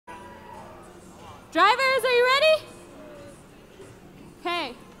Drivers, are you ready?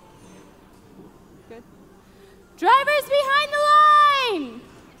 Okay. Good. Drivers behind the line.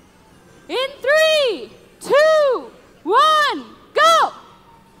 In 3, 2, 1, go!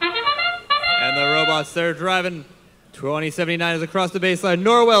 And the robots, they're driving. 2079 is across the baseline.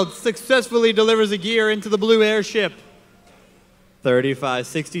 Norwell successfully delivers a gear into the blue airship.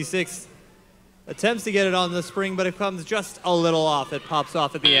 3566 attempts to get it on the spring, but it comes just a little off. It pops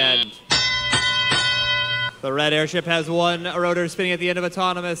off at the end. The red airship has one rotor spinning at the end of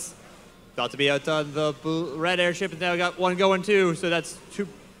autonomous. About to be outdone. The red airship has now got one going too, so that's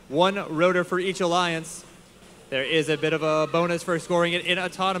one rotor for each alliance. There is a bit of a bonus for scoring it in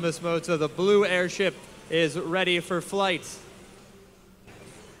autonomous mode, so the blue airship is ready for flight.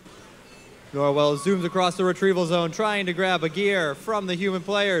 Norwell zooms across the retrieval zone, trying to grab a gear from the human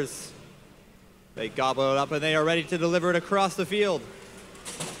players. They gobble it up and they are ready to deliver it across the field.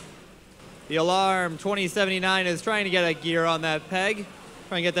 The alarm, 2079, is trying to get a gear on that peg,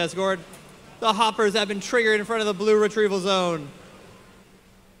 trying to get that scored. The hoppers have been triggered in front of the blue retrieval zone.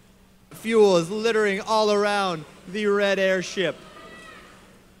 Fuel is littering all around the red airship.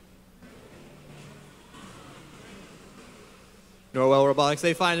 Norwell Robotics,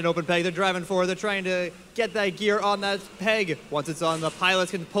 they find an open peg. They're driving forward. They're trying to get that gear on that peg. Once it's on, the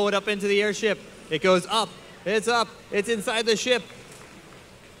pilots can pull it up into the airship. It goes up. It's up. It's inside the ship.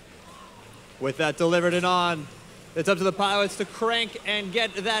 With that delivered and on, it's up to the pilots to crank and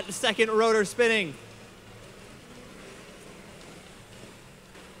get that second rotor spinning.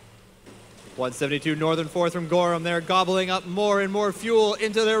 172 Northern 4th from Gorham. They're gobbling up more and more fuel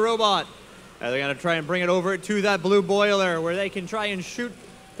into their robot. And they're going to try and bring it over to that blue boiler where they can try and shoot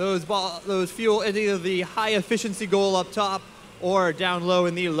those fuel into either the high efficiency goal up top or down low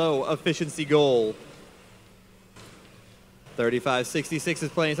in the low efficiency goal. 3566 is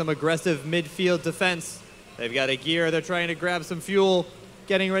playing some aggressive midfield defense. They've got a gear. They're trying to grab some fuel,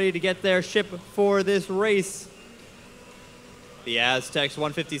 getting ready to get their ship for this race. The Aztecs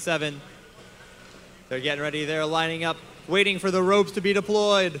 157. They're getting ready. They're lining up, waiting for the ropes to be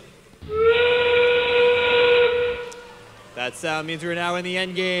deployed. That sound means we're now in the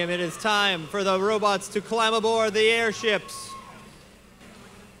end game. It is time for the robots to climb aboard the airships.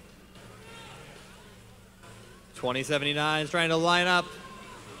 2079 is trying to line up,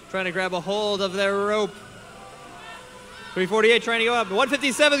 trying to grab a hold of their rope. 348 trying to go up.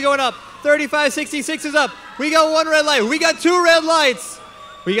 157 is going up. 3566 is up. We got one red light. We got two red lights.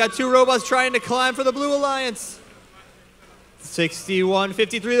 We got two robots trying to climb for the Blue Alliance.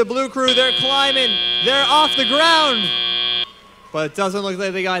 6153, the blue crew, they're climbing. They're off the ground. But it doesn't look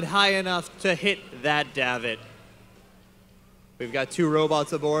like they got high enough to hit that davit. We've got two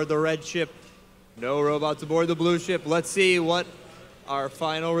robots aboard the red ship. No robots aboard the blue ship. Let's see what our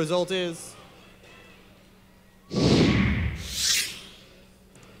final result is.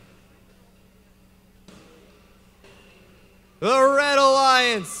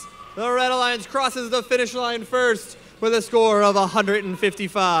 The Red Alliance crosses the finish line first with a score of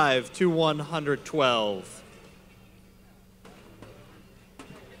 155 to 112.